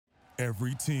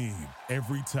Every team,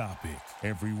 every topic,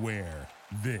 everywhere.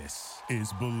 This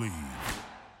is Believe.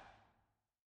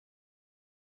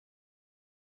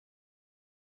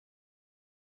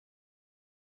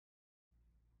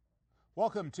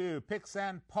 Welcome to Picks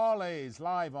and Parlays,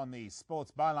 live on the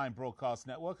Sports Byline Broadcast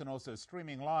Network and also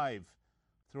streaming live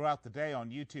throughout the day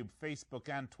on YouTube, Facebook,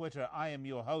 and Twitter. I am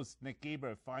your host, Nick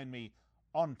Geber. Find me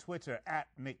on Twitter at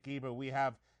Nick Geber. We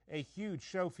have a huge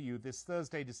show for you this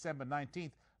Thursday, December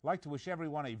 19th. I'd like to wish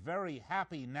everyone a very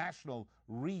happy National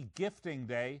Re-Gifting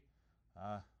Day.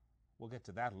 We'll get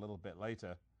to that a little bit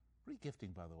later. Re-gifting,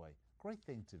 by the way, great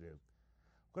thing to do.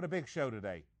 We've got a big show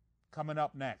today. Coming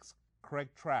up next, Craig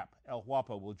Trapp, El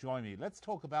Guapo, will join me. Let's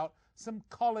talk about some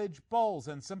college bowls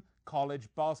and some college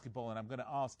basketball. And I'm going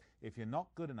to ask, if you're not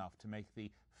good enough to make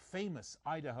the famous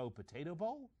Idaho Potato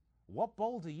Bowl, what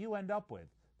bowl do you end up with?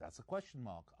 That's a question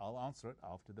mark. I'll answer it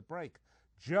after the break.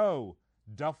 Joe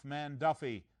Duffman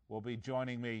Duffy will be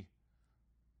joining me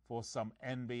for some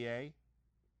NBA.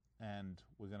 And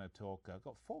we're going to talk,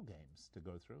 got 4 games to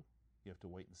go through. You have to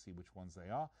wait and see which ones they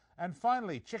are. And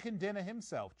finally, Chicken Dinner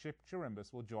himself, Chip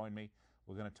Chirimbus, will join me.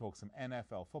 We're going to talk some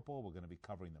NFL football. We're going to be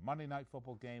covering the Monday Night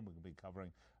Football game. We're going to be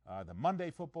covering the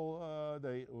Monday football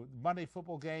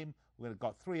game. We've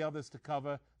got 3 others to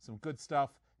cover. Some good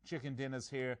stuff. Chicken Dinner's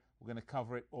here. We're going to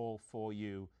cover it all for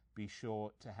you. Be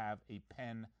sure to have a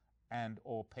pen and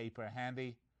or paper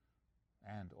handy.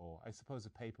 And or, I suppose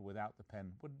a paper without the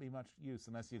pen wouldn't be much use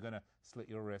unless you're going to slit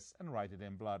your wrists and write it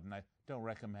in blood, and I don't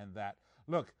recommend that.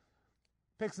 Look,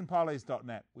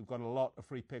 picksandparlays.net. We've got a lot of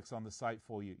free picks on the site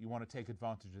for you. You want to take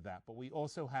advantage of that. But we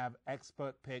also have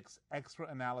expert picks, extra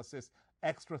analysis,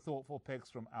 extra thoughtful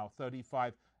picks from our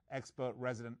 35 expert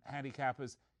resident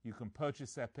handicappers. You can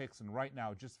purchase their picks, and right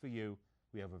now, just for you,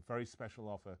 we have a very special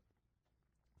offer.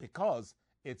 Because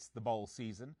it's the bowl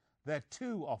season, there are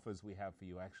 2 offers we have for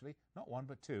you, actually. Not 1,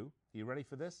 but 2. Are you ready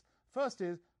for this? First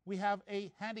is, we have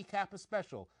a handicapper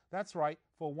special. That's right.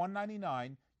 For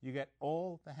 $1.99, you get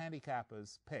all the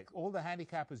handicappers' picks. All the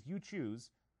handicappers you choose,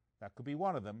 that could be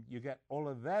one of them, you get all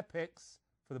of their picks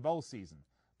for the bowl season.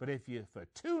 But if you, for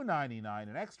 $2.99,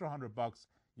 an extra $100,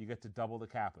 you get to double the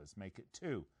cappers. Make it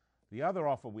 2. The other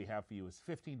offer we have for you is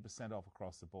 15% off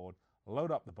across the board.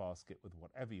 Load up the basket with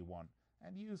whatever you want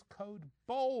and use code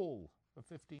BOWL for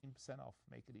 15% off.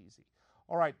 Make it easy.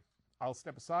 All right, I'll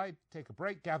step aside, take a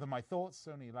break, gather my thoughts.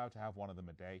 Only allowed to have one of them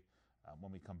a day.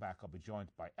 When we come back, I'll be joined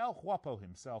by El Guapo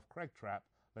himself, Craig Trapp.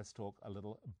 Let's talk a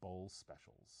little bowl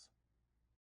specials.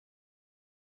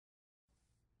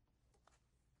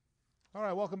 All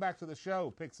right, welcome back to the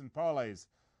show, Picks and Parlays.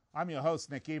 I'm your host,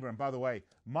 Nick Geber, and by the way,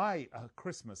 my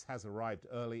Christmas has arrived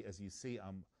early. As you see,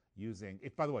 I'm using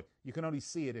it. By the way, you can only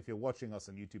see it if you're watching us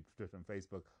on YouTube, Twitter, and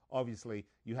Facebook. Obviously,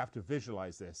 you have to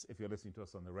visualize this if you're listening to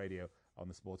us on the radio, on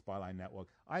the Sports Byline Network.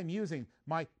 I'm using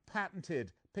my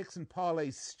patented Picks and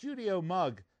Parlays studio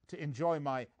mug to enjoy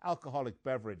my alcoholic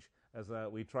beverage as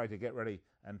we try to get ready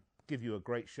and give you a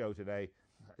great show today.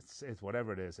 It's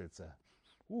whatever it is. It's I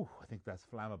think that's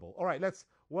flammable. All right, let's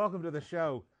welcome to the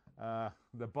show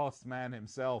the boss man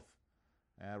himself,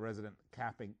 resident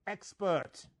capping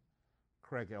expert,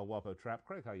 Craig El Guapo Trapp.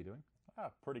 Craig, how are you doing?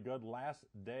 Pretty good. Last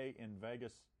day in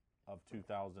Vegas of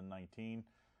 2019.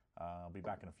 I'll be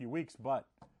back in a few weeks, but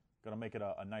going to make it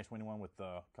a nice winning one with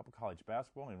a couple college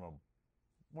basketball and one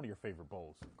of your favorite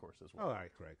bowls, of course, as well. All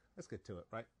right, Craig. Let's get to it,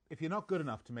 right? If you're not good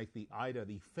enough to make the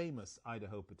famous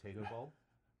Idaho Potato Bowl,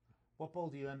 what bowl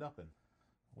do you end up in?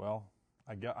 Well,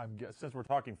 since we're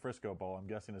talking Frisco Bowl, I'm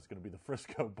guessing it's going to be the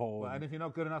Frisco Bowl. Well, and if you're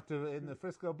not good enough in the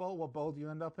Frisco Bowl, what bowl do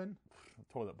you end up in?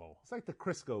 Toilet Bowl. It's like the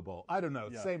Crisco Bowl. I don't know.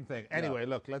 Yeah. Same thing. Anyway,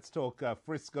 Look, let's talk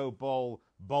Frisco Bowl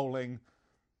bowling.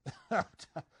 I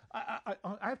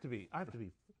have to be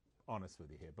honest with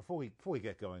you here before we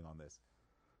get going on this.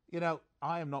 You know,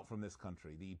 I am not from this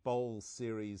country. The bowl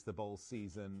series, the bowl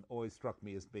season, always struck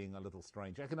me as being a little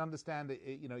strange. I can understand it.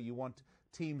 You know, you want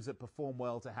teams that perform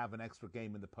well to have an extra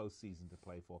game in the postseason to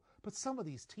play for. But some of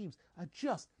these teams are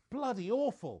just bloody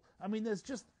awful. I mean, there's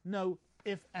just no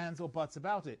ifs, ands, or buts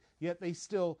about it. Yet they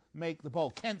still make the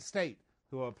bowl. Kent State,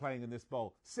 who are playing in this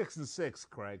bowl, 6-6,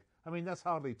 Craig. I mean, that's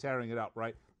hardly tearing it up,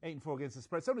 right? 8-4 against the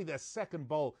spread. It's only their second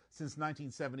bowl since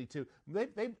 1972.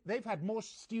 They've had more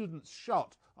students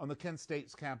shot on the Kent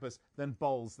State's campus than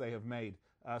bowls they have made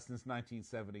since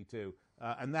 1972.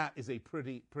 And that is a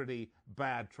pretty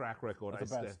bad track record.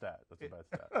 That's a bad stat.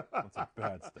 That's a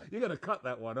bad stat. You're going to cut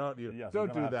that one, aren't you? Yes,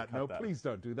 don't do that. No, please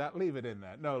don't do that. Leave it in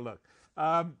there. No, look.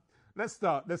 Let's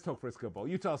talk Frisco Bowl.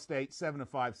 Utah State, 7-5,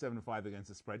 7-5 against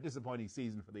the spread. Disappointing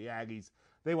season for the Aggies.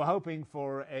 They were hoping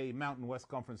for a Mountain West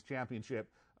Conference championship,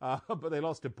 but they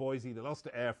lost to Boise. They lost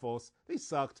to Air Force. They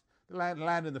sucked.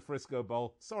 land in the Frisco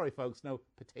Bowl. Sorry, folks, no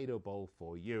Potato Bowl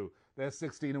for you. They're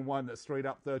 16-1, straight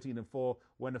up 13-4,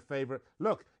 when a favorite.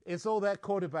 Look, it's all that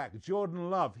quarterback, Jordan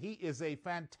Love. He is a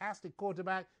fantastic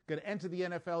quarterback, going to enter the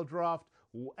NFL draft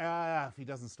if he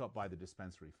doesn't stop by the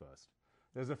dispensary first.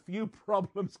 There's a few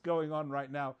problems going on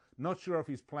right now. Not sure if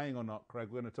he's playing or not, Craig.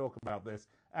 We're going to talk about this.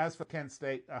 As for Kent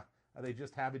State, are they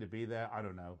just happy to be there? I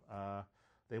don't know.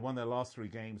 They won their last 3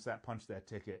 games. That punched their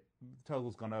ticket.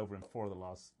 Total's gone over in 4 of the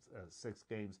last 6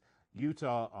 games.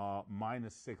 Utah are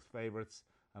 -6 favorites.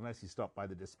 Unless you stop by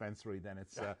the dispensary, then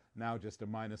it's now just a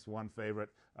 -1 favorite.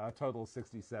 Total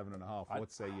 67.5. What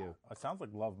say you? It sounds like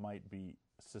Love might be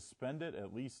suspended,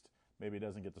 at least maybe he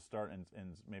doesn't get to start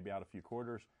and maybe out a few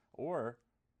quarters, or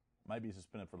might be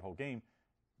suspended for the whole game.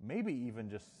 Maybe even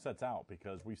just sets out,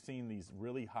 because we've seen these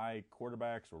really high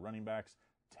quarterbacks or running backs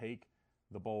take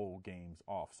the bowl games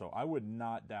off. So I would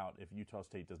not doubt if Utah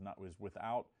State was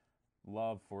without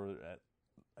Love for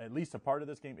at least a part of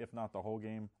this game, if not the whole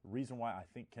game. Reason why I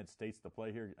think Kent State's the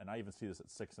play here, and I even see this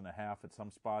at 6.5 at some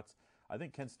spots. I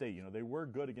think Kent State, they were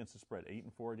good against the spread,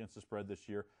 8-4 against the spread this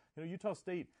year. Utah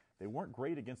State, they weren't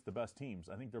great against the best teams.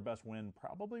 I think their best win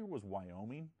probably was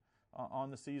Wyoming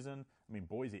on the season. I mean,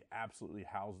 Boise absolutely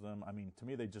housed them. I mean, to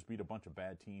me, they just beat a bunch of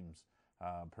bad teams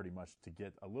pretty much to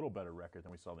get a little better record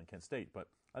than we saw in Kent State. But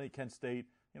I think Kent State,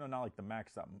 not like the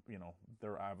MAC's,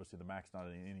 they're obviously the MAC's not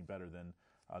any better than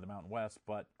the Mountain West.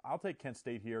 But I'll take Kent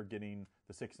State here, getting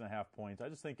the 6.5 points. I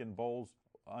just think in bowls,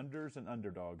 unders and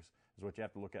underdogs is what you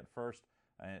have to look at first.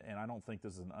 And I don't think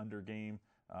this is an under game.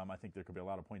 I think there could be a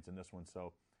lot of points in this one.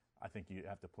 So I think you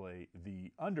have to play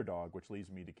the underdog, which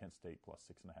leads me to Kent State plus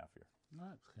 6.5 here. All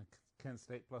right. Kent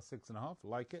State plus 6.5.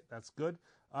 Like it. That's good.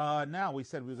 Now, we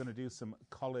said we were going to do some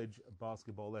college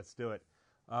basketball. Let's do it.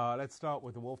 Let's start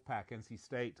with the Wolfpack, NC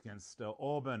State against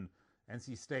Auburn.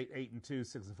 NC State 8-2,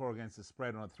 6-4 against the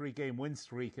spread on a 3-game win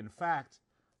streak. In fact,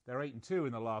 they're 8-2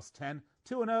 in the last 10.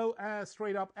 2-0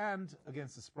 straight up and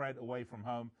against the spread away from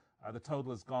home. The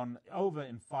total has gone over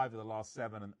in 5 of the last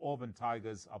 7, and Auburn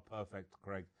Tigers are perfect,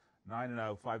 Craig.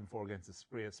 9-0, 5-4 against the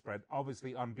spread.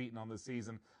 Obviously unbeaten on the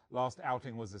season. Last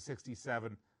outing was a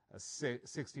 61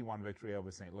 victory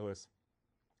over St. Louis.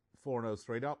 4-0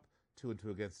 straight up, 2-2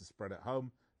 against the spread at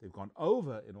home. They've gone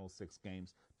over in all 6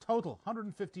 games. Total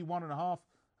 151.5.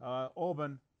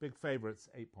 Auburn, big favorites,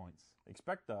 8 points.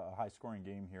 Expect a high-scoring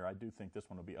game here. I do think this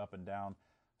one will be up and down.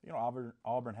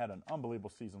 Auburn had an unbelievable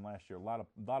season last year. A lot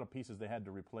of pieces they had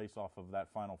to replace off of that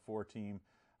Final Four team.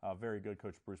 Very good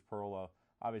coach Bruce Pearl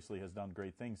obviously has done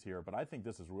great things here, but I think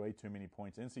this is way too many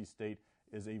points. NC State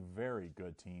is a very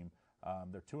good team.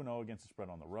 They're 2-0 against the spread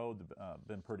on the road. They've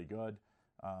been pretty good.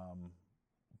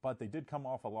 But they did come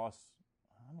off a loss.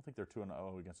 I don't think they're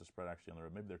 2-0 against the spread actually on the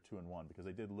road. Maybe they're 2-1 because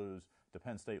they did lose to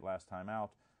Penn State last time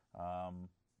out.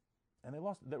 And they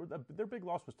lost. Their big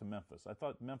loss was to Memphis. I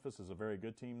thought Memphis is a very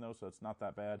good team, though, so it's not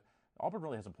that bad. Auburn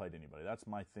really hasn't played anybody. That's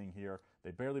my thing here.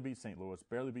 They barely beat St. Louis,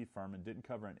 barely beat Furman, didn't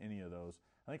cover in any of those.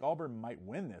 I think Auburn might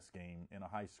win this game in a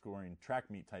high-scoring track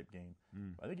meet type game.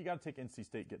 I think you got to take NC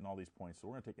State getting all these points, so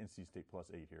we're going to take NC State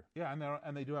plus 8 here. Yeah,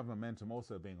 and they do have momentum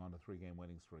also being on a 3-game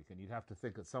winning streak. And you'd have to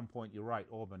think at some point, you're right,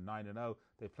 Auburn 9-0.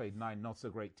 They played 9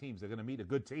 not-so-great teams. They're going to meet a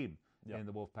good team. Yep. In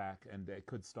the Wolfpack, and it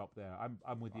could stop there.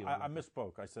 I'm with you. I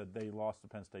misspoke. I said they lost to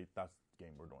Penn State. That's the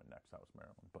game we're doing next. That was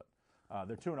Maryland. But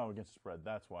they're 2-0 against the spread.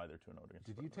 That's why they're 2-0 against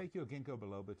the spread. Did you take your ginkgo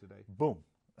biloba today? Boom.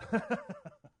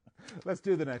 Let's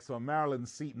do the next one. Maryland,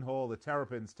 Seton Hall, the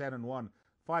Terrapins, 10-1.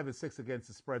 5-6 against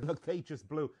the spread. Look, they just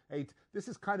blew 8. This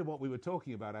is kind of what we were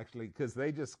talking about, actually, because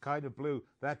they just kind of blew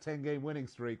that 10-game winning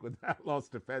streak with that loss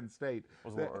to Penn State.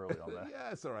 Was a little early on that.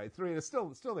 Yeah, it's all right. 3.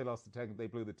 Still, they lost the 10. They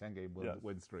blew the 10-game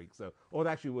win streak. So, it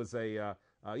actually was a.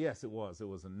 Yes, it was. It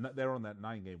was. They're on that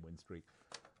 9-game win streak.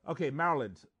 Okay,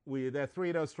 Maryland. They're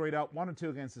 3-0 straight up. 1-2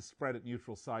 against the spread at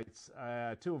neutral sites.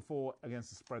 2-4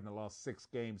 against the spread in the last 6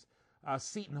 games.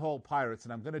 Seton Hall Pirates,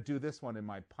 and I'm going to do this one in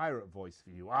my pirate voice for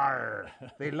you. Arr!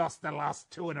 They lost the last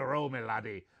 2 in a row, my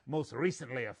laddie. Most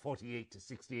recently, a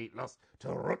 48-68 loss to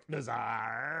Rutgers.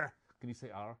 Arr! Can you say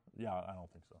R? Yeah, I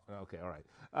don't think so. Okay, all right.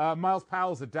 Miles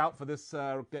Powell's a doubt for this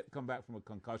come back from a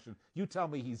concussion. You tell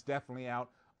me he's definitely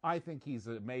out. I think he's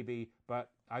a maybe,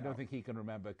 but I don't think he can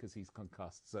remember because he's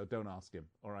concussed, so don't ask him,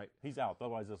 all right? He's out.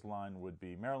 Otherwise, this line would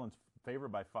be Maryland's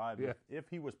favored by 5. Yeah. If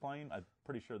he was playing, I'm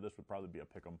pretty sure this would probably be a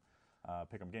pick 'em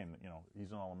game.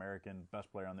 He's an All-American,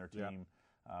 best player on their team,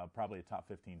 probably a top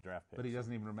 15 draft pick. But he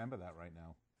doesn't even remember that right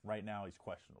now. Right now, he's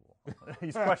questionable.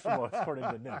 He's questionable according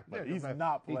to Nick, but he's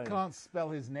not playing. He can't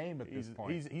spell his name at this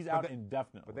point. He's out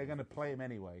indefinitely. But they're going to play him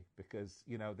anyway because,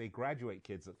 they graduate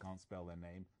kids that can't spell their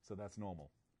name, so that's normal.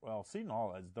 Well, Seton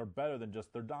Hall they're better than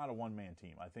they're not a one-man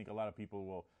team. I think a lot of people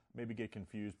will maybe get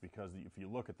confused because if you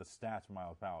look at the stats for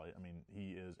Miles Powell, I mean,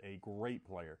 he is a great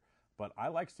player. But I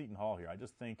like Seton Hall here. I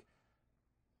just think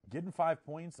getting 5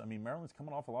 points, I mean, Maryland's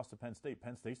coming off a loss to Penn State.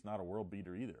 Penn State's not a world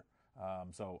beater either.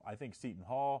 So I think Seton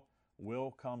Hall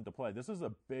will come to play. This is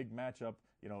a big matchup.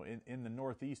 You know, in the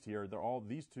Northeast here,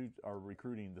 these two are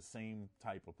recruiting the same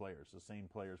type of players, the same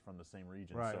players from the same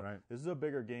region. Right, so right. This is a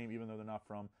bigger game, even though they're not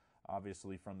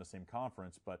obviously from the same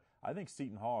conference. But I think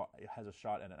Seton Hall has a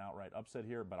shot at an outright upset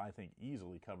here, but I think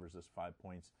easily covers this 5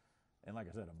 points. And like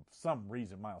I said, some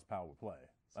reason Miles Powell would play.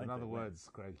 So in other words,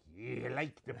 Greg, you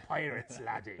like the Pirates,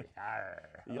 laddie.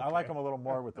 Yeah, I like him a little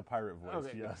more with the pirate voice,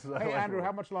 Okay. yes. Hey, Andrew,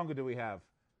 how much longer do we have?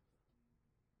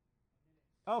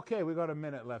 Okay, we got a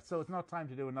minute left, so it's not time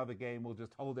to do another game. We'll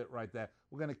just hold it right there.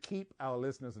 We're going to keep our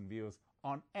listeners and viewers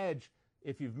on edge.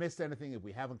 If you've missed anything, if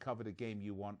we haven't covered a game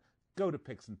you want, go to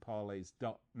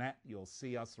picksandparlays.net. You'll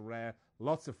see us rare,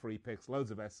 lots of free picks,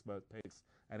 loads of expert picks,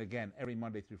 and again, every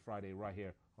Monday through Friday right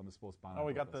here on the Sports Byline. Oh,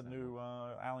 we got the new,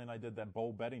 Allie and I did that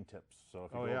bowl betting tips. So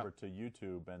if you go over to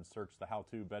YouTube and search the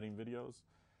how-to betting videos,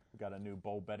 we got a new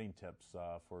bowl betting tips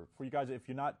for you guys. If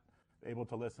you're not able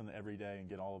to listen every day and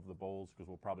get all of the bowls, because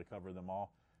we'll probably cover them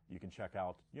all, you can check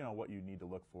out, what you need to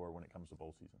look for when it comes to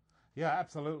bowl season. Yeah,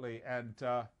 absolutely. And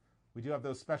we do have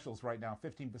those specials right now.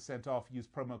 15% off. Use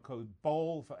promo code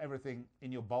BOWL for everything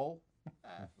in your bowl.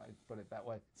 I put it that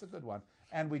way. It's a good one.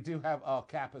 And we do have our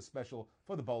capper special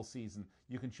for the bowl season.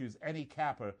 You can choose any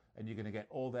capper, and you're going to get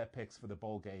all their picks for the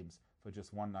bowl games for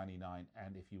just $1.99.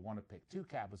 And if you want to pick two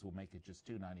cappers, we'll make it just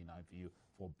 $2.99 for you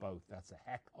for both. That's a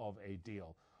heck of a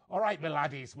deal. All right, my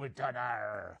laddies, we're done.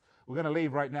 We're going to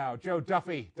leave right now. Joe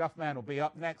Duffy, Duffman, will be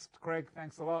up next. Craig,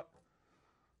 thanks a lot.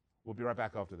 We'll be right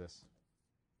back after this.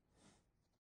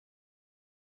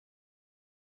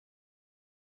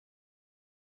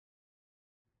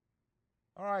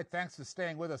 All right, thanks for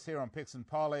staying with us here on Picks and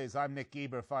Parlays. I'm Nick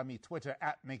Geber. Find me Twitter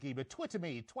at Nick Geber. Twitter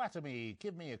me, twatter me.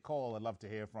 Give me a call. I'd love to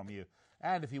hear from you.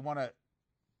 And if you want to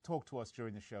talk to us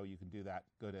during the show, you can do that.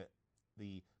 Go to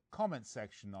the comment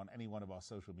section on any one of our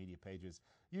social media pages,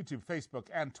 YouTube, Facebook,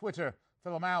 and Twitter.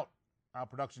 Fill them out. Our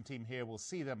production team here will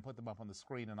see them, put them up on the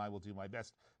screen, and I will do my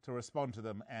best to respond to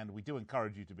them. And we do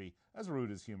encourage you to be as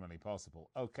rude as humanly possible.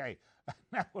 Okay,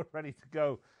 now we're ready to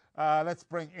go. Let's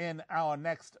bring in our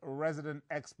next resident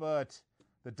expert,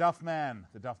 the Duff Man.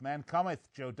 The Duff Man cometh,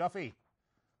 Joe Duffy.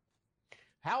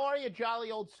 How are you,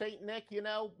 jolly old Saint Nick? You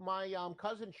know, my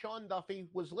cousin Sean Duffy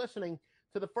was listening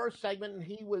to the first segment, and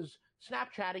he was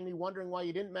Snapchatting me wondering why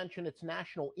you didn't mention it's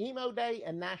National Emo Day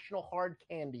and National Hard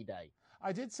Candy Day.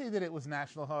 I did see that it was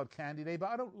National Hard Candy Day, but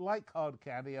I don't like hard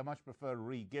candy. I much prefer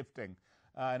re-gifting.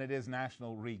 And it is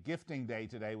National Re-Gifting Day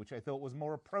today, which I thought was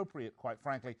more appropriate, quite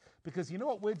frankly, because you know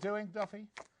what we're doing, Duffy?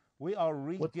 We are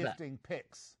re-gifting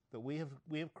picks that we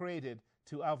have created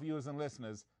to our viewers and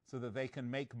listeners so that they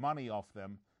can make money off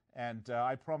them. And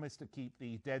I promise to keep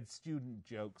the dead student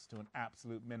jokes to an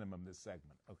absolute minimum this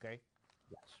segment, okay?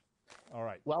 Yes. All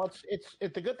right. Well, it's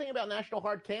the good thing about National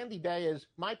Hard Candy Day is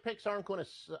my picks aren't going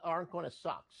to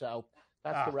suck. So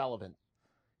that's the relevance.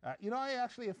 I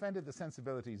actually offended the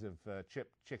sensibilities of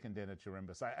Chicken Dinner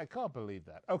Chirimbus. I can't believe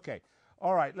that. Okay.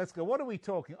 All right, let's go. What are we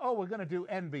talking? Oh, we're going to do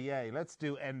NBA. Let's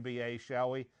do NBA,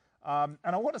 shall we? And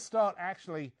I want to start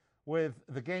actually with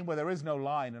the game where there is no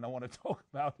line, and I want to talk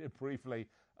about it briefly.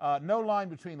 No line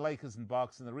between Lakers and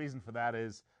Bucks, and the reason for that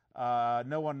is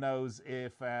no one knows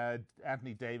if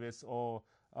Anthony Davis or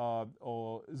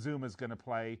Zuma's going to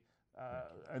play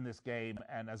in this game,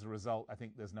 and as a result, I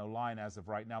think there's no line as of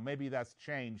right now. Maybe that's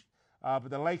changed, but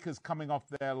the Lakers coming off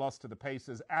their loss to the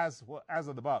Pacers, as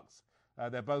are the Bucks.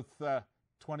 They're both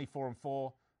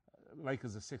 24-4.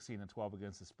 Lakers are 16-12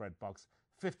 against the spread. Bucks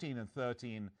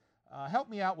 15-13. Help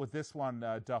me out with this one,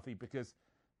 Duffy, because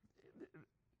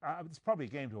it's probably a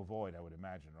game to avoid, I would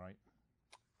imagine, right?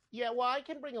 Yeah, well, I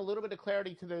can bring a little bit of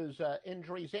clarity to those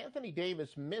injuries. Anthony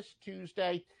Davis missed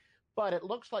Tuesday, but it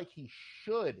looks like he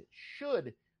should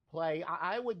play.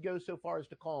 I would go so far as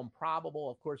to call him probable.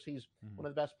 Of course, he's one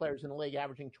of the best players in the league,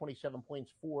 averaging 27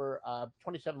 points per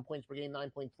game,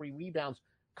 9.3 rebounds.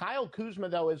 Kyle Kuzma,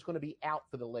 though, is going to be out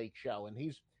for the Lake Show, and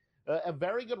he's a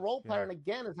very good role player. Yeah. And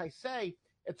again, as I say,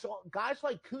 it's guys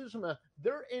like Kuzma,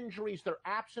 their injuries, their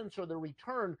absence, or their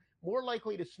return more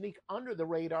likely to sneak under the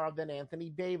radar than Anthony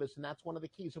Davis, and that's one of the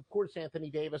keys. Of course, Anthony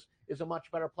Davis is a much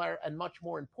better player and much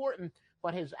more important,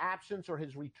 but his absence or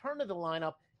his return to the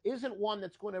lineup isn't one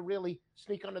that's going to really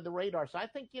sneak under the radar. So I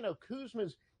think,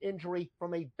 Kuzma's injury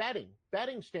from a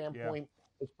betting standpoint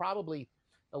is probably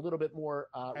a little bit more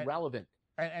relevant.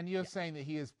 And you're saying that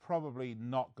he is probably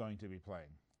not going to be playing.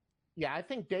 Yeah, I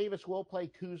think Davis will play.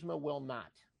 Kuzma will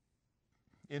not.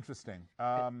 Interesting.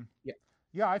 Yeah.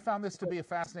 Yeah, I found this to be a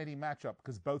fascinating matchup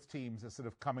because both teams are sort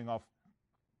of coming off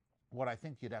what I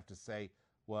think you'd have to say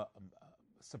were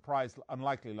surprise,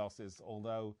 unlikely losses,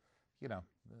 although, you know,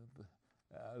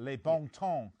 les bon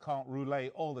temps can't roule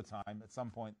all the time. At some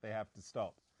point, they have to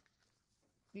stop.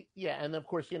 Yeah, and of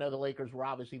course, the Lakers were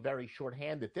obviously very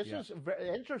shorthanded. This is very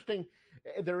interesting.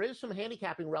 There is some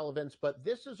handicapping relevance, but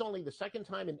this is only the second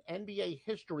time in NBA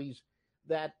histories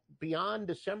that beyond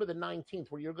December the 19th,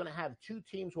 where you're going to have two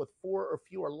teams with 4 or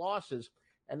fewer losses,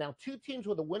 and now two teams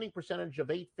with a winning percentage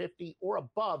of 850 or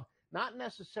above, not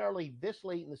necessarily this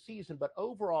late in the season, but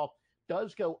overall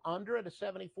does go under at a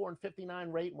 74 and 59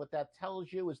 rate. And what that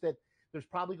tells you is that there's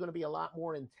probably going to be a lot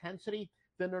more intensity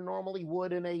than there normally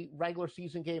would in a regular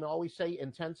season game. I always say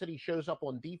intensity shows up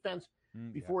on defense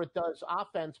before it does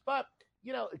offense. But,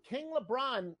 King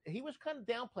LeBron, he was kind of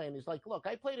downplaying. He's like, look,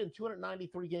 I played in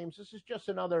 293 games. This is just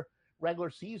another regular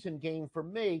season game for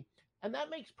me. And that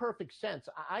makes perfect sense.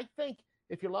 I think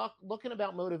if you're looking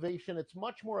about motivation, it's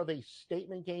much more of a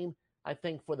statement game, I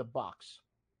think, for the Bucks.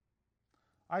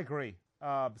 I agree.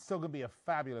 Still going to be a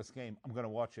fabulous game. I'm going to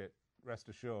watch it. Rest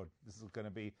assured. This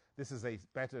is a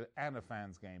better and a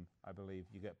fans game, I believe.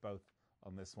 You get both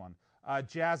on this one.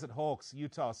 Jazz at Hawks.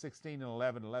 Utah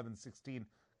 16-11, 11-16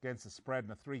 against the spread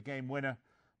and a 3-game winner.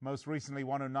 Most recently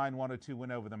 109-102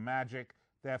 win over the Magic.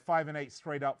 They're 5-8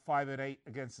 straight up, 5-8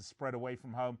 against the spread away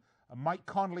from home. Mike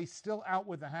Conley still out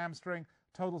with the hamstring.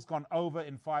 Total's gone over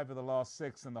in 5 of the last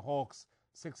 6, and the Hawks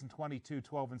 6-22,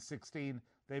 12-16.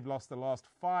 They've lost the last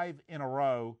 5 in a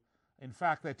row. In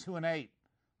fact, they're 2-8,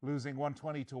 losing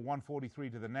 120 to 143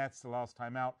 to the Nets the last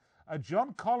time out.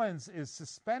 John Collins is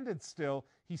suspended still.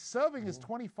 He's serving his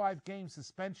 25-game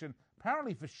suspension,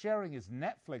 apparently for sharing his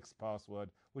Netflix password,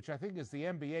 which I think is the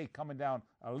NBA coming down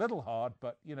a little hard,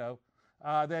 but,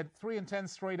 they're 3-10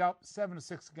 straight up,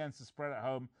 7-6 against the spread at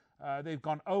home. They've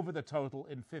gone over the total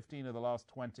in 15 of the last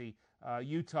 20.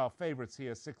 Utah favorites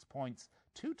here, 6 points,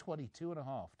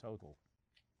 222.5 total.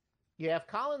 Yeah, if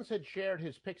Collins had shared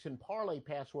his picks and parlay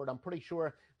password, I'm pretty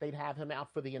sure they'd have him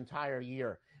out for the entire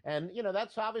year. And,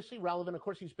 that's obviously relevant. Of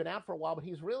course, he's been out for a while, but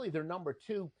he's really their number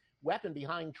 2 weapon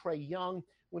behind Trae Young.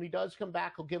 When he does come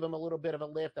back, he'll give him a little bit of a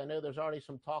lift. I know there's already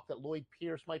some talk that Lloyd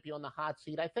Pierce might be on the hot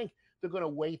seat. I think they're going to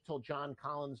wait till John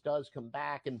Collins does come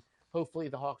back, and hopefully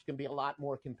the Hawks can be a lot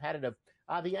more competitive.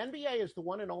 The NBA is the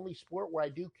one and only sport where I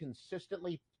do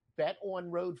consistently bet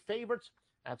on road favorites.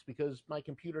 That's because my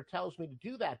computer tells me to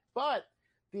do that. But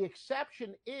the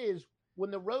exception is when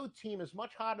the road team is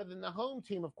much hotter than the home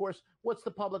team. Of course, what's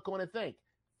the public going to think?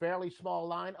 Fairly small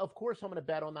line. Of course, I'm going to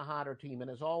bet on the hotter team.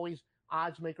 And as always,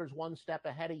 odds makers one step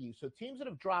ahead of you. So teams that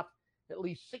have dropped at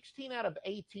least 16 out of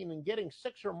 18 and getting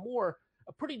 6 or more,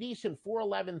 a pretty decent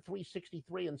 411,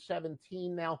 363, and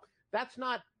 17. Now, that's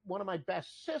not one of my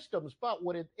best systems, but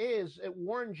what it is, it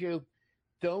warns you,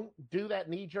 don't do that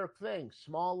knee-jerk thing.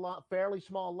 Fairly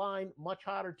small line, much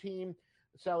hotter team.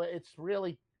 So it's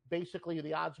really basically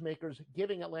the odds makers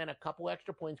giving Atlanta a couple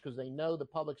extra points because they know the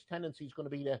public's tendency is going to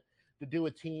be to do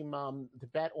a team to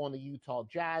bet on the Utah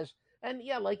Jazz. And,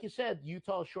 yeah, like you said,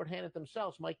 Utah is shorthanded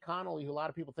themselves. Mike Conley, who a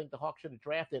lot of people think the Hawks should have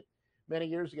drafted many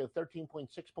years ago, 13.6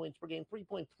 points per game,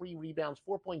 3.3 rebounds,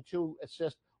 4.2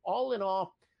 assists. All in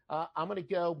all, I'm going to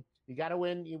go, you got to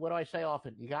win. What do I say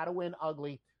often? You got to win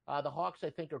ugly. The Hawks, I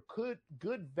think, are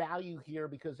good value here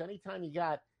because anytime you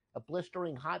got a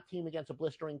blistering hot team against a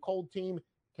blistering cold team,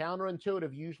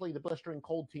 counterintuitive, usually the blistering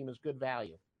cold team is good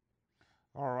value.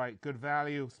 All right, good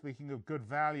value. Speaking of good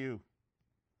value,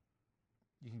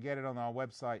 you can get it on our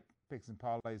website,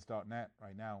 picksandparlays.net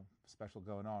right now. Special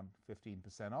going on,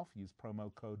 15% off. Use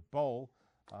promo code BOWL.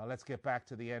 Let's get back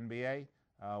to the NBA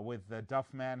with the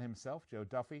Duff man himself, Joe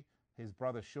Duffy. His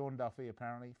brother Sean Duffy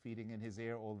apparently feeding in his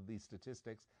ear all of these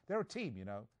statistics. They're a team,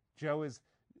 Joe is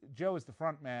the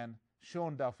front man.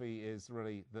 Sean Duffy is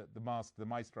really the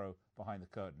maestro behind the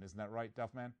curtain. Isn't that right,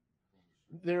 Duffman?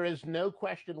 There is no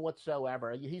question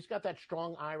whatsoever. He's got that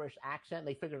strong Irish accent.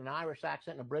 They figured an Irish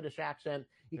accent and a British accent.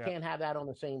 You can't have that on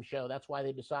the same show. That's why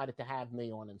they decided to have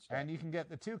me on instead. And you can get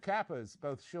the 2 Kappas,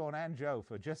 both Sean and Joe,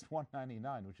 for just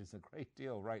 $1.99, which is a great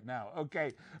deal right now.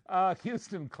 Okay,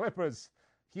 Houston Clippers.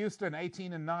 Houston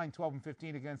 18-9,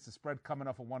 12-15 against the spread, coming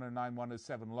off a 109,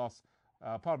 107 loss.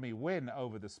 Win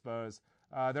over the Spurs.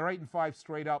 They're 8-5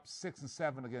 straight up,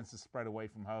 6-7 against the spread away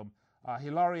from home.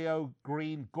 Hilario,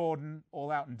 Green, Gordon,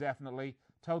 all out indefinitely.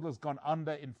 Total has gone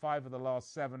under in 5 of the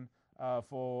last 7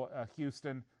 for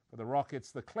Houston. For the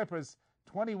Rockets, the Clippers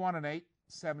 21-8,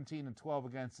 17-12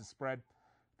 against the spread.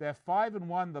 They're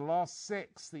 5-1 the last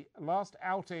 6. The last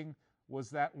outing was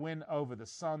that win over the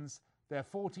Suns. They're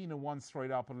 14-1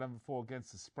 straight up, 11-4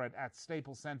 against the spread at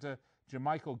Staples Center.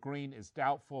 Jermichael Green is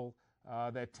doubtful.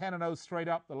 They're 10-0 straight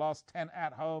up, the last 10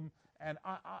 at home. And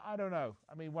I don't know.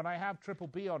 I mean, when I have Triple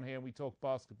B on here and we talk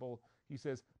basketball, he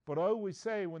says, but I always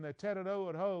say when they're 10-0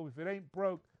 at home, if it ain't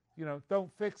broke,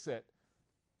 don't fix it.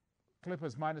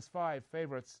 Clippers -5,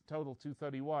 favorites, total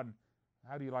 231.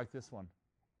 How do you like this one?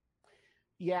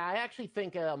 Yeah, I actually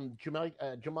think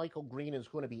Jermichael Green is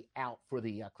going to be out for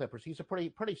the Clippers. He's a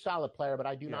pretty solid player, but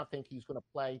I do not think he's going to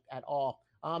play at all.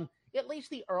 At least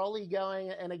the early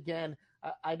going, and again,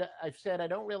 I've said I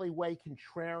don't really weigh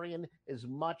contrarian as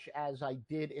much as I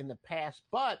did in the past,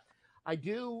 but I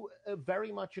do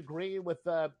very much agree with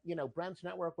Brent's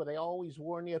Network, where they always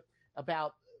warn you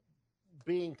about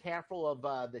being careful of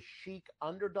the chic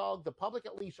underdog. The public,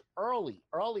 at least early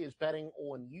is betting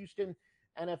on Houston,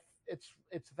 and if it's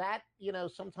that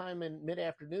sometime in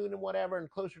mid-afternoon and whatever, and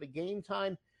closer to game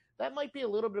time, that might be a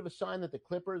little bit of a sign that the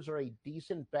Clippers are a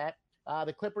decent bet.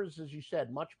 The Clippers, as you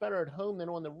said, much better at home than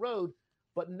on the road,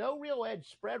 but no real edge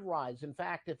spread rise. In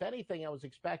fact, if anything, I was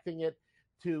expecting it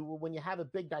to, when you have a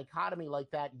big dichotomy like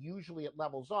that, usually it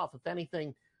levels off. If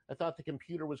anything, I thought the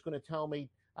computer was going to tell me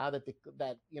that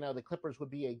the Clippers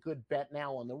would be a good bet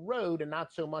now on the road and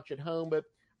not so much at home, but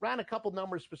ran a couple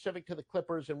numbers specific to the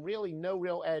Clippers and really no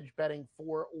real edge betting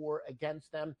for or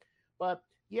against them. But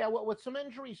yeah, with some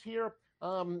injuries here,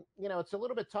 it's a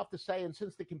little bit tough to say. And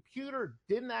since the computer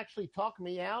didn't actually talk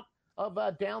me out of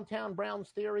Downtown Browns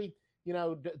theory,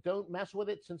 don't mess with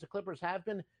it. Since the Clippers have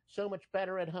been so much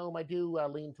better at home, I do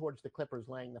lean towards the Clippers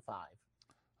laying the 5.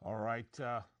 All right.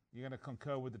 You're going to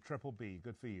concur with the Triple B.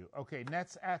 Good for you. Okay,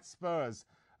 Nets at Spurs.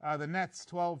 The Nets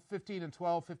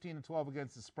 15-12, 15-12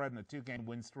 against the spread in a 2-game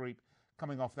win streak,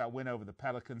 coming off that win over the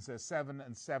Pelicans. They're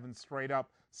 7-7 straight up,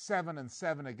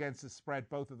 7-7 against the spread,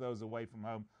 both of those away from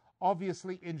home.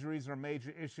 Obviously, injuries are a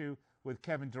major issue with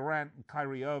Kevin Durant and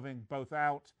Kyrie Irving both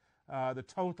out. The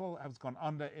total has gone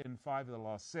under in 5 of the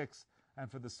last 6. And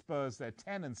for the Spurs, they're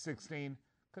 10-16.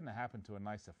 Couldn't have happened to a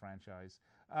nicer franchise.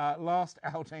 Last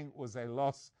outing was a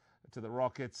loss to the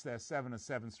Rockets. They're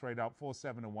 7-7 straight up,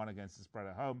 4-7-1 against the spread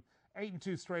at home.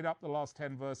 8-2 straight up the last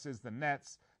 10 versus the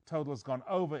Nets. Total has gone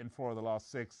over in 4 of the last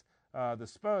 6. The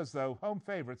Spurs, though, home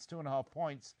favorites, 2.5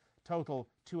 points. Total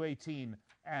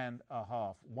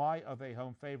 218.5. Why are they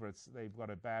home favorites? They've got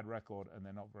a bad record and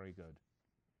they're not very good.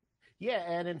 Yeah,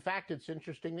 and in fact, it's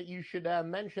interesting that you should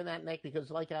mention that, Nick, because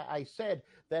like I said,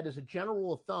 that is a general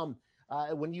rule of thumb.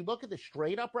 When you look at the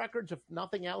straight-up records, if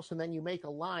nothing else, and then you make a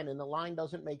line, and the line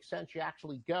doesn't make sense, you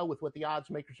actually go with what the odds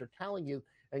makers are telling you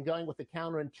and going with the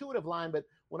counterintuitive line. But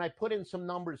when I put in some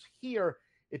numbers here,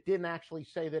 it didn't actually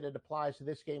say that it applies to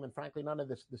this game, and frankly, none of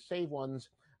the save ones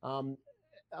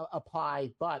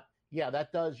apply. But, yeah,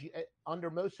 that does, under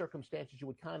most circumstances, you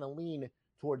would kind of lean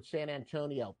towards San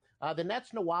Antonio. The Nets'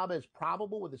 Nwaba is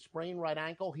probable with a sprained right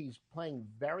ankle. He's playing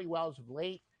very well as of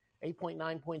late.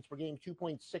 8.9 points per game,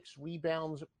 2.6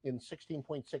 rebounds in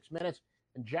 16.6 minutes.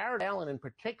 And Jared Allen, in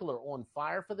particular, on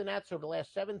fire for the Nets over the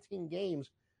last 17 games,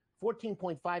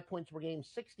 14.5 points per game,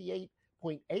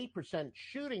 68.8%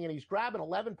 shooting, and he's grabbing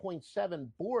 11.7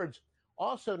 boards.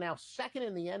 Also now second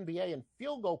in the NBA in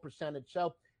field goal percentage.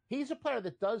 So he's a player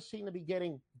that does seem to be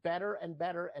getting better and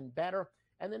better and better.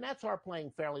 And the Nets are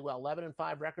playing fairly well.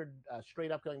 11-5 record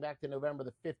straight up going back to November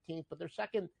the 15th. But they're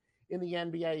second in the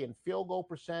NBA in field goal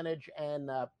percentage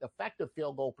and effective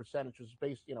field goal percentage, which is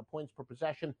based, points per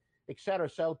possession, et cetera.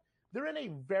 So they're in a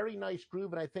very nice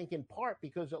groove, and I think in part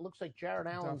because it looks like Jared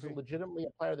Allen's legitimately a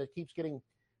player that keeps getting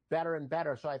better and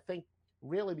better. So I think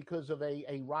really because of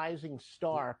a rising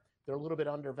star, they're a little bit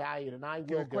undervalued, and I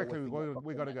will quickly.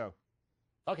 We got to go.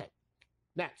 Okay,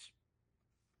 Nets.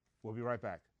 We'll be right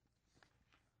back.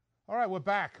 All right, we're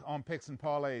back on Picks and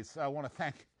Parlays. I want to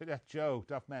thank Joe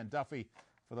Duffman Duffy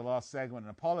for the last segment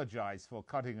and apologize for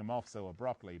cutting him off so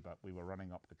abruptly, but we were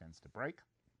running up against a break.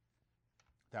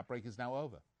 That break is now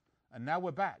over. And now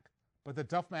we're back. But the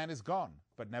Duffman is gone.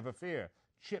 But never fear.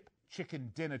 Chip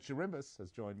Chicken Dinner Chirimbus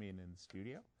has joined me in the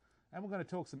studio. And we're going to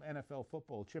talk some NFL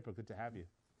football. Chipper, good to have you.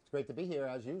 It's great to be here,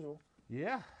 as usual.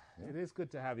 Yeah, it is good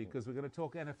to have you because we're going to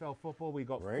talk NFL football. We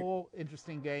got 4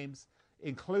 interesting games,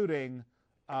 including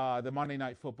the Monday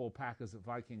Night Football Packers at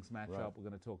Vikings matchup. Right. We're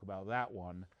going to talk about that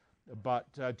one.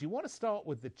 But do you want to start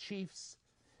with the Chiefs?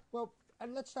 Well,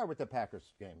 let's start with the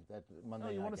Packers game, that Monday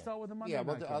night. You want to start with the Monday night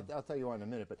game? Yeah, I'll tell you why in a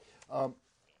minute. But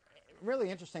really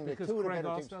interesting. Because two Craig of the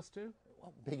better asked teams. us to?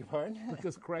 Well, beg your pardon?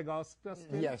 Because Craig asked us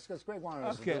to? Yes, because Craig wanted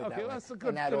us to do it that way. That's a good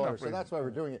in that order. reason. So that's why we're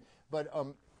doing it. But,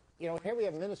 here we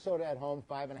have Minnesota at home,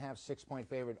 5.5, 6-point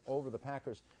favorite over the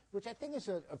Packers, which I think is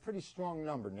a pretty strong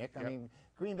number, Nick. I mean,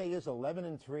 Green Bay is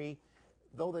 11-3.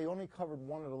 though they only covered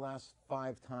one of the last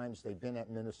 5 times they've been at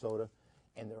Minnesota,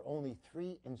 and they're only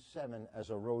 3-7 as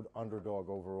a road underdog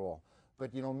overall.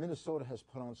 But, you know, Minnesota has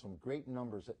put on some great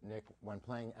numbers, Nick, when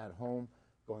playing at home,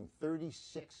 going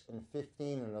 36-15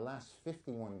 in the last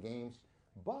 51 games.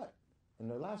 But in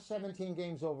their last 17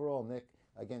 games overall, Nick,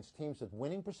 against teams with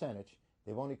winning percentage,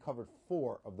 they've only covered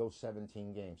 4 of those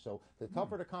 17 games. So the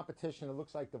tougher the competition, it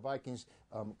looks like the Vikings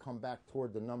come back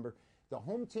toward the number. The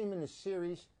home team in the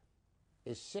series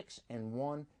is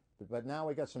 6-1, but now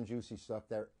we got some juicy stuff.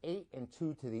 They're 8-2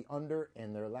 to the under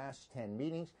in their last 10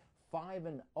 meetings,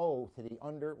 5-0 to the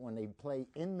under when they play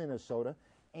in Minnesota,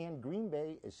 and Green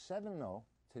Bay is 7-0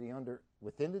 to the under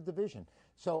within the division.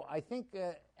 So I think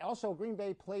also Green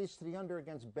Bay plays to the under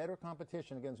against better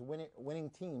competition, against winning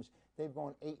teams. They've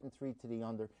gone 8-3 to the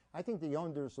under. I think the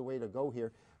under is the way to go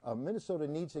here. Minnesota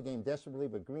needs the game desperately,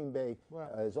 but Green Bay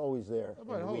is always there.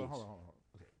 Hold on.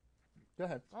 Okay. Go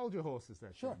ahead. Hold your horses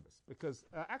there, Sure. Chambers, because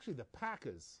actually the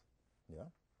Packers, Yeah.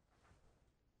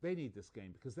 they need this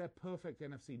game because their perfect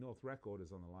NFC North record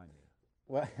is on the line here.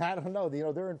 Well, I don't know. You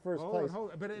know, they're in first place.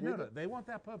 Hold on. But no, they want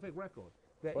that perfect record.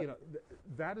 That, you know,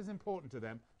 that is important to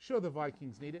them. Sure, the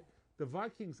Vikings need it. The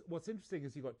Vikings, what's interesting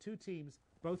is you've got 2 teams,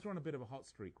 both are on a bit of a hot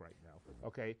streak right now.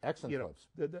 Okay? Excellent You know,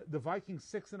 clubs. the Vikings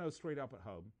 6-0 straight up at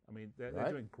home. I mean, they're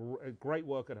Right. doing great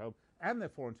work at home, and they're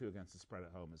 4-2 against the spread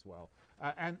at home as well.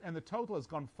 And the total has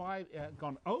gone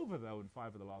over, though, in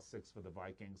 5 of the last 6 for the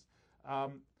Vikings.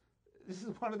 This is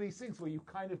one of these things where you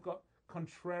kind of got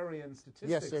contrarian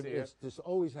statistics Yes, here. this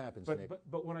always happens, Nick.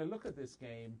 But when I look at this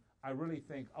game, I really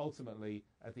think ultimately,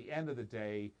 at the end of the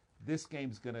day, this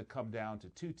game's going to come down to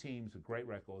 2 teams with great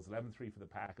records, 11-3 for the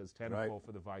Packers, 10-4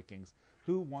 for the Vikings.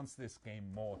 Who wants this game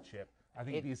more, Chip? I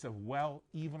think these are well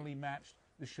evenly matched.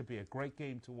 This should be a great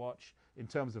game to watch in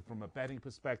terms of from a betting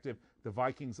perspective. The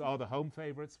Vikings are the home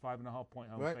favorites, 5.5-point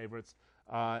home favorites,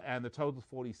 and the total's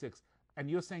 46. And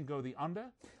you're saying go the under?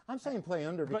 I'm saying play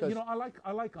under because... But, you know,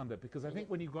 I like under because I think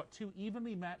when you've got 2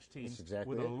 evenly matched teams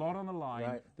with a lot on the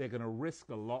line, they're going to risk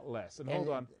a lot less. And hold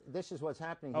on. This is what's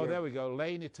happening here. here. Oh, there we go.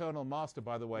 Lane Eternal Master,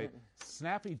 by the way.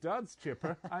 Snappy duds,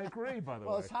 Chipper. I agree, by the way.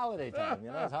 Well, it's holiday time.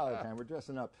 You know, it's holiday time. We're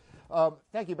dressing up.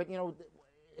 Thank you. But, you know,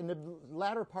 in the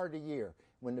latter part of the year,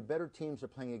 when the better teams are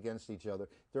playing against each other,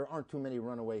 there aren't too many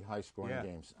runaway high-scoring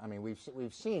games. I mean, we've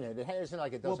seen it. It isn't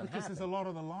like it doesn't happen. Well, because there's a lot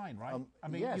on the line, right? I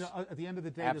mean, yes. you know, at the end of the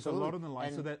day, Absolutely. there's a lot on the line,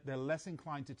 And so that they're less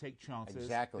inclined to take chances.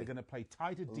 Exactly. They're going to play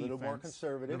tighter defense. A little more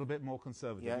conservative. A little bit more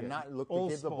conservative. Yeah, not look to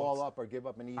give the ball up or give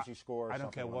up an easy score or I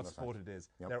don't care something what along sport those it is.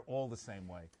 Yep. They're all the same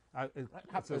way. Is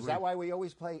that why we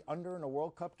always play under in the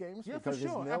World Cup games? Yeah, because for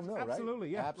sure. It's 0-0, right? Absolutely,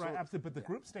 yeah. Absolutely. Right, absolutely. But the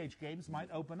group stage games might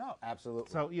open up.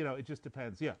 Absolutely. So, you know, it just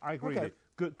depends. Yeah, I agree. Okay.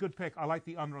 Good pick. I like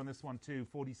the under on this one, too.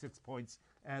 46 points.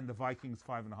 And the Vikings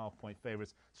 5.5-point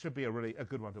favorites. Should be a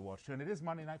good one to watch, too. And it is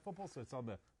Monday Night Football, so it's on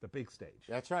the big stage.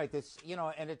 That's right. This, you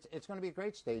know, and it's going to be a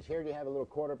great stage. Here you have a little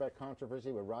quarterback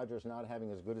controversy with Rodgers not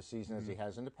having as good a season as he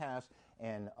has in the past,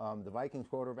 and the Vikings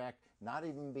quarterback not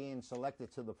even being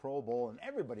selected to the Pro Bowl, and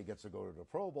everybody gets to go to the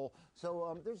Pro Bowl.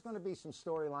 So there's going to be some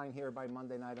storyline here by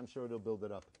Monday night. I'm sure they'll build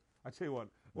it up. I tell you what,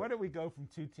 why don't we go from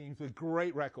 2 teams with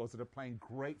great records that are playing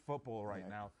great football right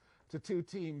now to 2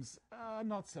 teams,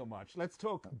 not so much. Let's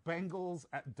talk Bengals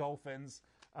at Dolphins.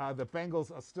 The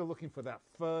Bengals are still looking for that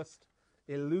first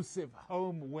elusive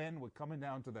home win. We're coming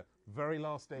down to the very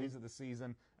last days of the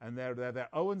season, and they're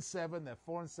 0-7. They're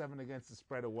 4-7 against the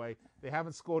spread away. They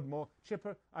haven't scored more.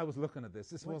 Chipper, I was looking at this.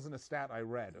 This wasn't a stat I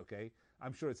read, okay?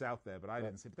 I'm sure it's out there, but I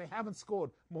didn't see it. They haven't scored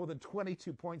more than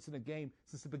 22 points in a game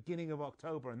since the beginning of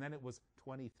October, and then it was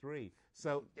 23.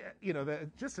 So, you know, they're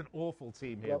just an awful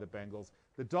team here, the Bengals.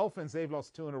 The Dolphins, they've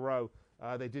lost 2 in a row.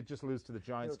 They did just lose to the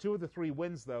Giants. 2 of the 3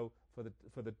 wins, though, for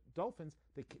the Dolphins,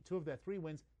 2 of their 3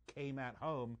 wins came at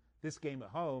home. This game at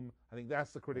home, I think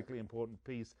that's the critically important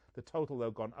piece. The total,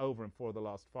 though, gone over in 4 of the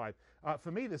last 5.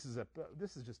 For me, this is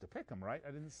just a pick 'em, right?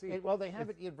 I didn't see it. Well, they have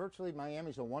it virtually.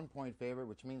 Miami's a 1-point favorite,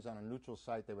 which means on a neutral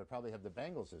site they would probably have the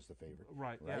Bengals as the favorite.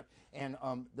 Right. Yeah. And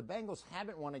the Bengals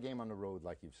haven't won a game on the road,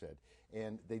 like you've said.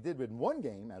 And they did win 1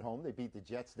 game at home. They beat the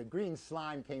Jets. The green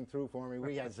slime came through for me.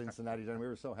 We had Cincinnati done. We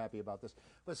were so happy about this.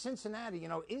 But Cincinnati, you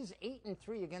know, is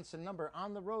 8-3 against a number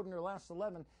on the road in their last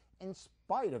 11. In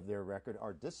spite of their record,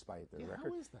 or despite their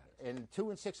record. How is that? And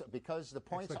 2-6, because the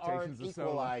points aren't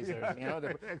equalizers. You know,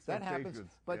 that happens.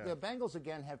 But the Bengals,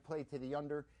 again, have played to the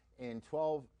under in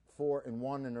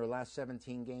 12-4-1 in their last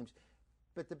 17 games.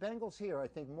 But the Bengals here, I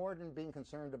think, more than being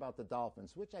concerned about the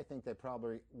Dolphins, which I think they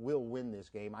probably will win this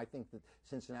game, I think that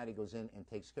Cincinnati goes in and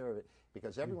takes care of it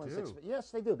because everyone's yes,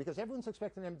 they do, because everyone's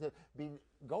expecting them to be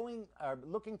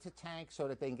looking to tank so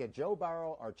that they can get Joe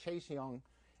Burrow or Chase Young.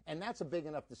 And that's a big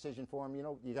enough decision for him. You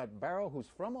know, you got Barrow, who's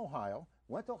from Ohio,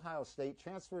 went to Ohio State,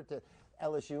 transferred to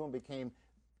LSU, and became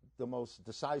the most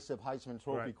decisive Heisman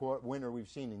Trophy winner we've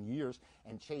seen in years.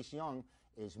 And Chase Young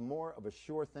is more of a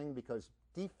sure thing because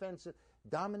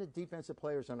dominant defensive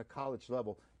players on a college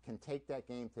level can take that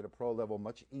game to the pro level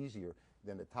much easier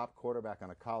than the top quarterback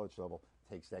on a college level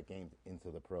takes that game into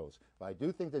the pros. But I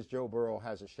do think this Joe Burrow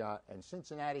has a shot. And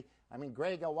Cincinnati, I mean,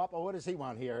 Greg Elwapa, what does he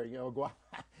want here? You know,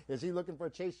 is he looking for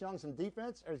Chase Young some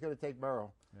defense, or is he going to take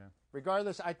Burrow? Yeah.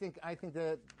 Regardless, I think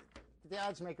the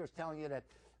odds maker is telling you that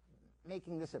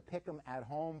making this a pick'em at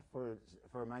home for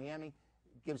Miami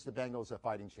gives the Bengals a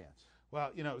fighting chance.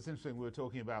 Well, you know, it's interesting we were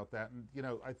talking about that. And, you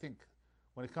know, I think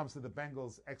when it comes to the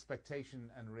Bengals, expectation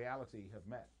and reality have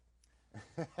met.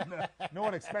 No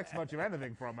one expects much of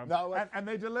anything from them, and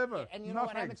they deliver. And you know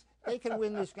what happens? They can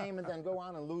win this game and then go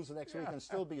on and lose the next week and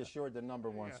still be assured the number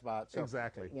one spot. So,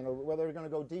 exactly. You know, whether they're going to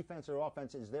go defense or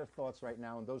offense is their thoughts right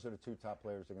now, and those are the two top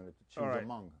players they're going to choose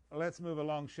among. Let's move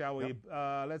along, shall we?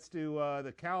 Yep. Let's do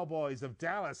the Cowboys of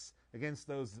Dallas against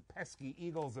those pesky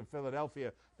Eagles of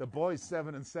Philadelphia. The boys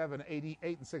 7-7,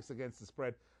 8-6 against the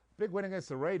spread. Big win against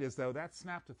the Raiders, though. That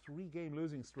snapped a 3-game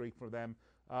losing streak for them.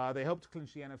 They hope to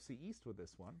clinch the NFC East with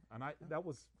this one, and that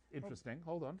was interesting.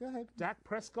 Hold on. Go ahead. Dak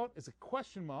Prescott is a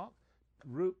question mark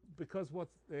because what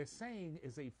they're saying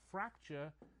is a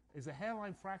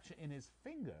hairline fracture in his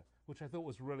finger, which I thought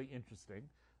was really interesting.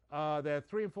 They're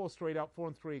 3-4 straight up,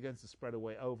 4-3 against the spread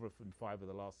away, over from 5 of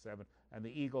the last 7. And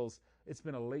the Eagles, it's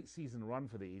been a late season run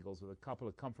for the Eagles with a couple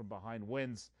of come from behind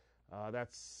wins.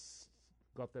 That's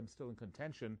got them still in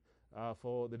contention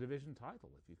for the division title,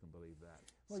 if you can believe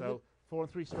that. Well,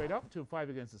 4-3 straight up, 2-5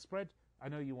 against the spread. I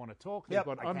know you want to talk. They've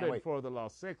got under 4 of the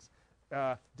last 6.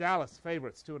 Dallas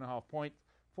favorites, 2.5 points,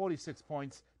 46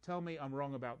 points. Tell me I'm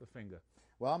wrong about the finger.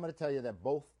 Well, I'm going to tell you that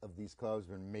both of these clubs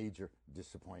have been major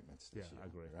disappointments this year. I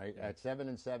agree. Right? Yeah. At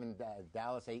 7-7,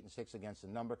 Dallas 8-6 against the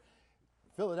number.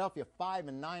 Philadelphia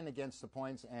 5-9 against the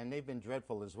points, and they've been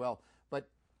dreadful as well. But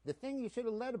the thing you should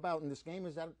have led about in this game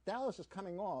is that Dallas is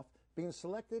coming off being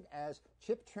selected as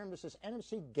Chip Trimbles'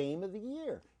 NFC Game of the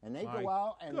Year. And they go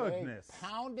out and they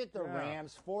pounded the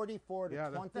Rams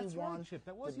 44-21. That's right, Chip.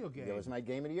 That was your game. That was my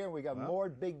Game of the Year. We got more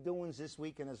big doings this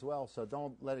weekend as well, so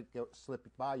don't let it slip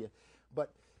by you.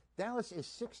 But Dallas is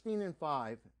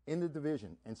 16-5 in the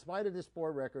division. In spite of this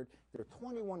poor record, they're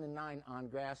 21-9 on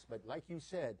grass. But like you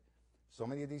said, so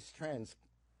many of these trends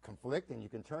conflict, and you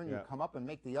can you come up and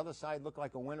make the other side look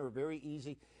like a winner very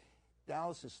easy.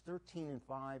 Dallas is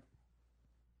 13-5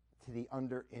 to the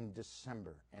under in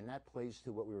December, and that plays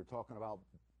to what we were talking about.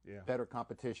 Better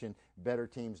competition, better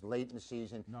teams late in the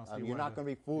season. You're not going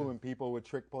to be fooling people with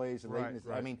trick plays. Late in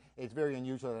the, I mean, it's very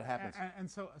unusual that it happens. And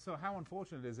so how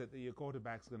unfortunate is it that your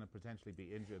quarterback's going to potentially be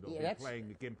injured or be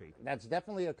playing gimpy? That's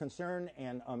definitely a concern.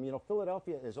 And, you know,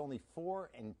 Philadelphia is only 4-10.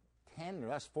 The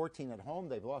last 14 at home.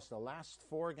 They've lost the last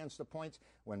 4 against the points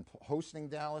when hosting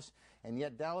Dallas. And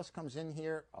yet Dallas comes in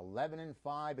here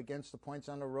 11-5 against the points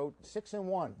on the road,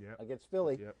 6-1 against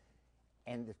Philly.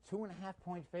 And the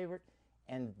 2.5-point favorite.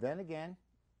 And then again,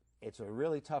 it's a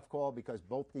really tough call because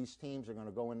both these teams are going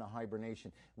to go into hibernation.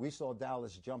 We saw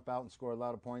Dallas jump out and score a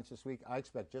lot of points this week. I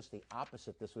expect just the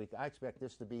opposite this week. I expect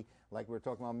this to be, like we were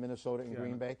talking about Minnesota and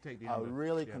Green Bay, a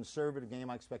really conservative game.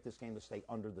 I expect this game to stay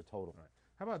under the total. Right.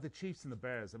 How about the Chiefs and the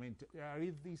Bears? I mean, are either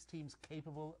of these teams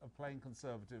capable of playing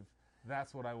conservative?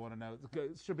 That's what I want to know.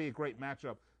 It should be a great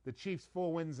matchup. The Chiefs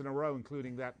 4 wins in a row,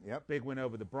 including that big win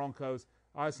over the Broncos.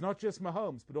 It's not just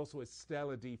Mahomes, but also a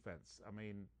stellar defense. I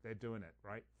mean, they're doing it,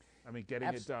 right? I mean, getting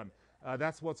it done.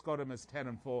 That's what's got them as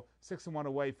 10-4, 6-1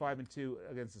 away, 5-2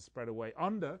 against the spread away.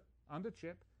 Under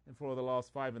Chip in 4 of the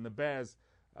last 5. And the Bears,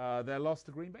 their loss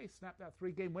to Green Bay snapped that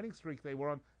 3-game winning streak they were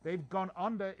on. They've gone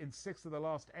under in 6 of the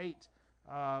last 8.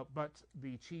 But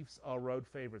the Chiefs are road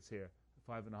favorites here,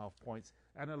 5.5 points,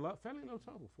 and a fairly low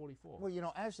total, 44. Well, you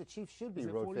know, as the Chiefs should be Is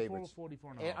it road 44 favorites. Or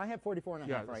 44.5? I have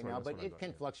 44.5 right now, but it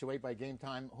can fluctuate by game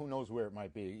time. Who knows where it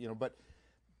might be, you know. But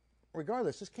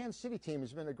regardless, this Kansas City team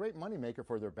has been a great moneymaker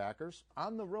for their backers.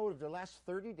 On the road, of their last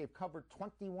 30, they've covered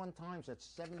 21 times. That's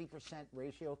 70%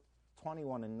 ratio,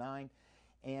 21-9.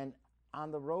 And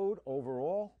on the road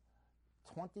overall,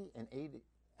 20-8.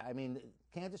 I mean,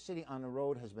 Kansas City on the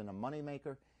road has been a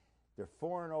moneymaker. They're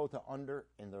 4-0 to under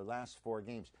in their last 4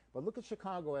 games. But look at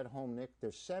Chicago at home, Nick. They're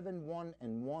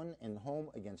 7-1-1 in home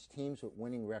against teams with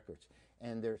winning records.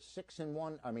 And they're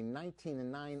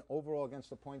 19-9 overall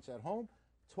against the points at home.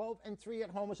 12-3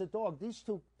 at home as a dog.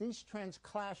 These trends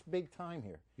clash big time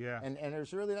here. Yeah. And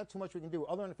there's really not too much we can do,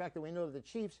 other than the fact that we know that the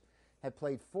Chiefs have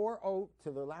played 4-0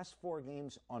 to their last 4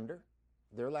 games under,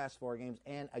 their last 4 games,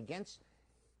 and against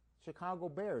Chicago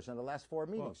Bears in the last 4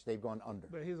 meetings. They've gone under.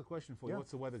 But here's a question for you. Yeah.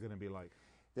 What's the weather going to be like?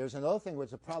 There's another thing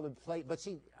which will probably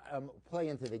play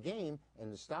into the game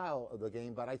and the style of the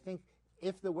game. But I think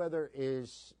if the weather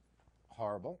is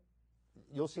horrible,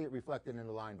 you'll see it reflected in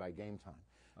the line by game time.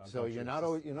 So you're not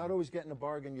always getting a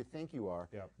bargain you think you are,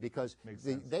 because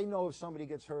they know if somebody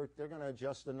gets hurt, they're going to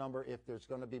adjust the number. If there's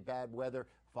going to be bad weather,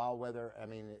 foul weather, I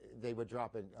mean, they would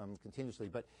drop it continuously.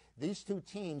 But these two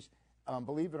teams,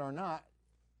 believe it or not,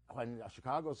 when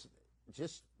Chicago's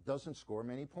just doesn't score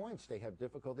many points. They have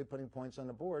difficulty putting points on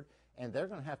the board, and they're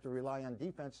going to have to rely on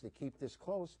defense to keep this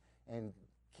close and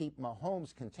keep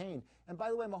Mahomes contained. And by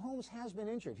the way, Mahomes has been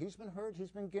injured. He's been hurt.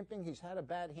 He's been gimping. He's had a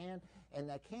bad hand. And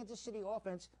that Kansas City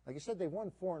offense, like I said, they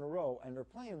won 4 in a row, and they're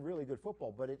playing really good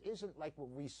football, but it isn't like what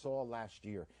we saw last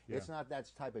year. Yeah. It's not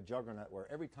that type of juggernaut where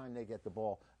every time they get the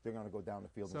ball, they're going to go down the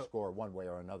field and score one way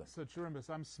or another. So, Chirimbus,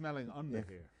 I'm smelling under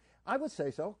here. I would say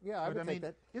so. Yeah, I would take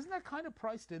that. Isn't that kind of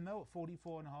priced in, though, at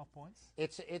 44.5 points?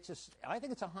 I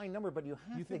think it's a high number, but you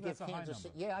have to give Kansas.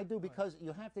 Yeah, I do, because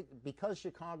you have to, because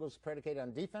Chicago's predicated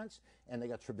on defense, and they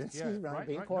got Trubisky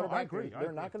being quarterback. No, I agree.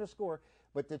 They're not going to score,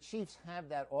 but the Chiefs have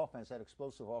that offense, that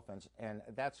explosive offense, and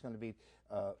that's going to be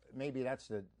maybe that's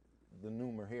the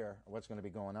number here. What's going to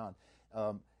be going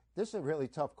on? This is a really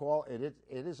tough call. It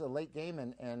is a late game,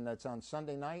 and it's on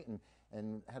Sunday night,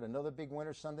 and had another big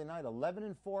winner Sunday night,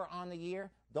 11-4 on the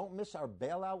year. Don't miss our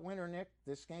bailout winner, Nick.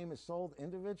 This game is sold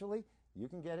individually. You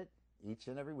can get it each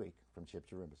and every week from Chip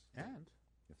Chirimbus.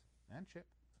 And Chip,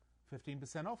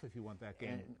 15% off if you want that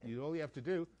game. All you have to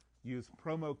do, use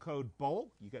promo code BOWL.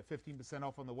 You get 15%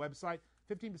 off on the website.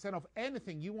 15% off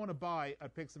anything you want to buy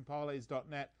at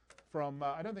picksandparlays.net from,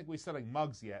 I don't think we're selling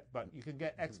mugs yet, but you can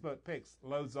get expert picks,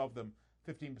 loads of them,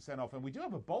 15% off. And we do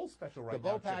have a bowl special right now. The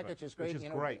bowl package is great. Which is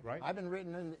great, right? I've been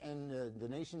written in the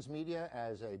nation's media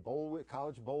as a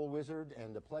college bowl wizard,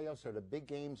 and the playoffs are the big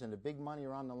games and the big money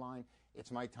are on the line.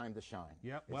 It's my time to shine.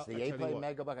 Yeah, it's the A-Play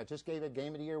Mega Buck. I just gave a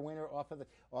Game of the Year winner off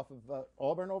of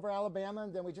Auburn over Alabama,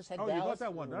 and then we just had Dallas. You got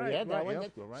that one. We had that one.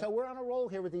 So we're on a roll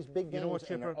here with these big games,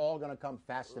 and they're all going to come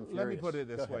fast and furious. Let me put it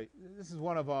this way. This is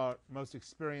one of our most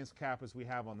experienced cappers we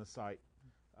have on the site.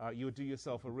 You would do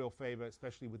yourself a real favor,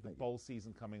 especially with the bowl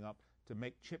season coming up, to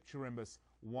make Chip Chirimbus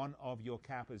one of your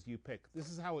cappers you pick.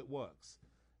 This is how it works.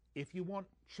 If you want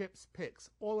Chip's picks,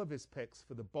 all of his picks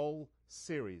for the bowl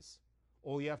series,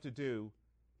 all you have to do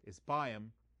is buy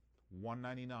him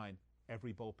 $1.99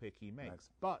 every bowl pick he makes. Right.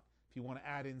 But if you want to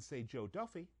add in, say, Joe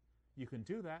Duffy, you can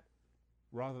do that.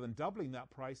 Rather than doubling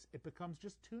that price, it becomes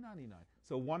just $2.99.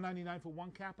 So $1.99 for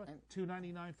one capper,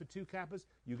 $2.99 for two cappers.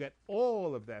 You get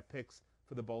all of their picks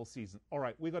for the bowl season. All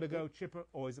right, we got to go. Chipper,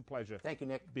 always a pleasure. Thank you,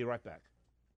 Nick. Be right back.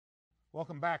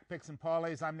 Welcome back, Picks and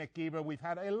Parlays. I'm Nick Geber. We've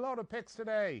had a lot of picks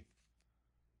today.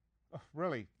 Oh,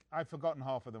 really, I've forgotten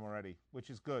half of them already, which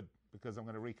is good because I'm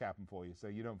going to recap them for you so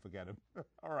you don't forget them.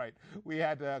 All right, we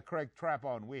had Craig Trapp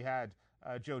on. We had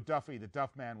Joe Duffy, the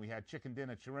Duff Man. We had Chicken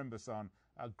Dinner Chirimbus on.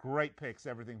 Great picks,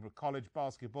 everything from college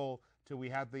basketball to we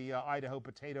had the Idaho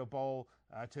Potato Bowl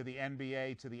to the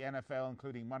NBA to the NFL,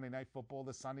 including Monday Night Football,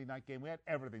 the Sunday night game. We had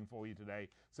everything for you today.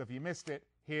 So if you missed it,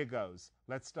 here goes.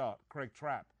 Let's start. Craig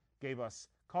Trapp gave us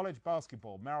college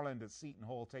basketball. Maryland at Seton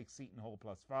Hall, take Seton Hall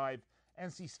 +5.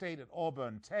 NC State at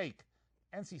Auburn, take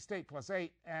NC State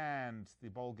 +8. And the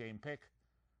bowl game pick,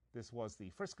 this was the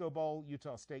Frisco Bowl,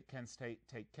 Utah State, Kent State,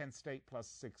 take Kent State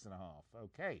 +6.5.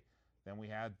 Okay. Then we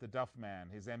had the Duff Man,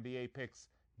 his NBA picks.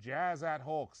 Jazz at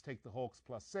Hawks, take the Hawks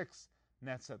 +6.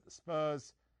 Nets at the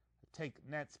Spurs, take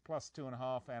Nets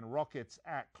 +2.5. And Rockets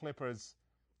at Clippers,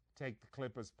 take the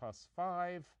Clippers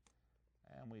 +5.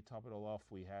 And we top it all off,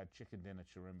 we had Chicken Dinner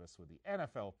Chirimbus with the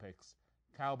NFL picks.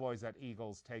 Cowboys at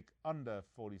Eagles, take under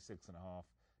 46.5.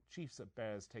 Chiefs at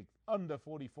Bears, take under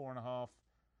 44.5.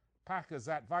 Packers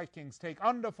at Vikings, take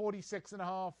under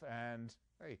 46.5. And,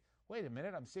 hey, wait a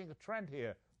minute, I'm seeing a trend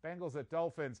here. Bengals at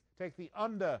Dolphins, take the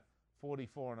under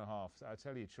 44.5. So I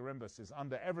tell you, Chirimbus is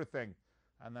under everything,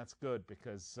 and that's good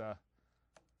because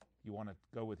you want to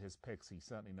go with his picks. He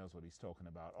certainly knows what he's talking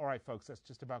about. All right, folks, that's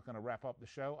just about going to wrap up the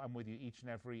show. I'm with you each and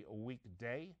every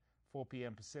weekday, 4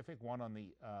 p.m. Pacific,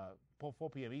 4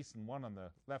 p.m. Eastern, 1 on the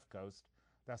left coast.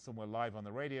 That's when we're live on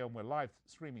the radio, and we're live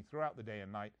streaming throughout the day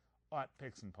and night at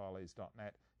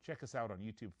picksandparlays.net. Check us out on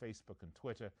YouTube, Facebook, and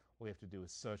Twitter. All you have to do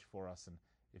is search for us, and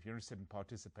if you're interested in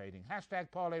participating,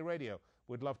 #ParlayRadio.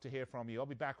 We'd love to hear from you. I'll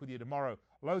be back with you tomorrow.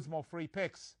 Loads more free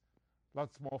picks.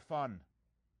 Lots more fun.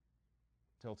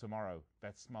 Till tomorrow,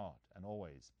 bet smart and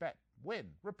always bet, win,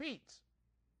 repeat.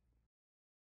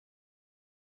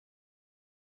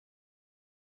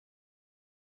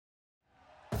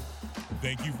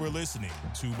 Thank you for listening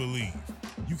to Believe.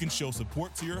 You can show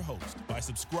support to your host by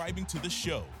subscribing to the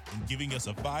show and giving us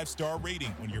a 5-star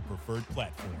rating on your preferred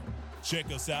platform.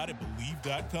 Check us out at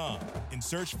Believe.com and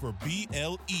search for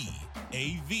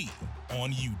BLEAV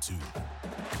on YouTube.